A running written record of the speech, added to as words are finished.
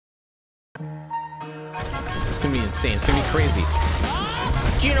gonna be insane. It's gonna be crazy.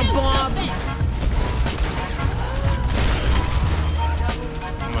 Get him, Bob!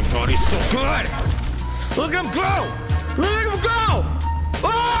 Oh my god, he's so good! Look at him go! Look at him go!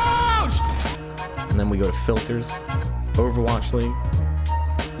 Oh! And then we go to filters. Overwatch League.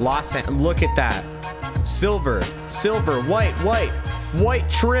 Look at that. Silver, silver, white, white. White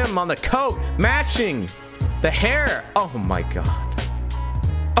trim on the coat. Matching the hair. Oh my god.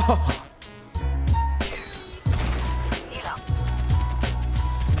 Oh.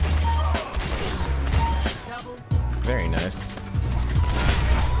 Very nice.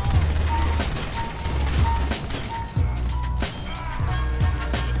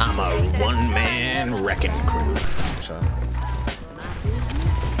 I'm a one-man wrecking crew. Shut up.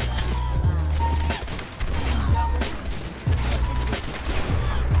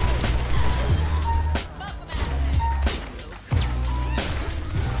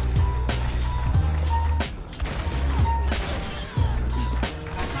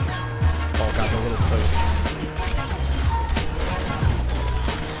 Oh, got a little close.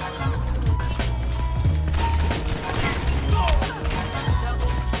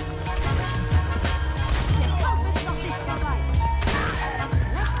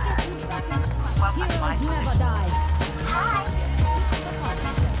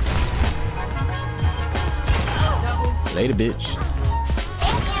 Later, bitch.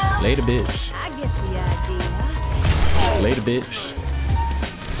 Later, bitch. I get the idea. Later, bitch.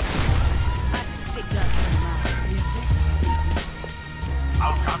 I stick up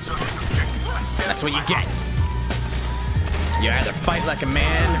That's what you get. You either fight like a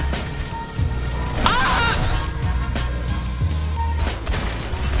man. Ah!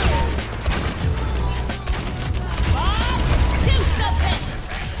 do something.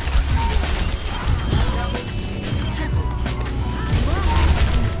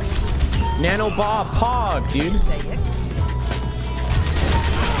 Nano Bob Pog, dude.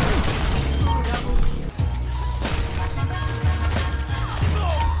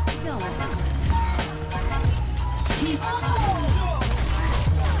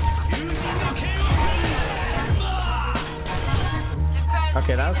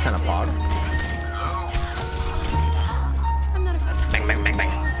 Okay, that was kind of Pog. Bang, bang, bang,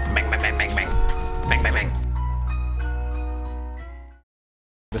 bang. Bang, bang, bang, bang, bang. Bang, bang, bang.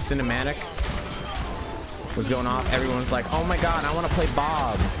 The cinematic was going off. Everyone's like, oh my god, I want to play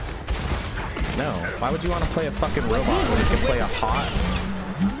Bob. No, why would you want to play a fucking robot when you can play a hot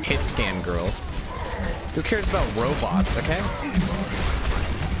hit scan girl? Who cares about robots, okay?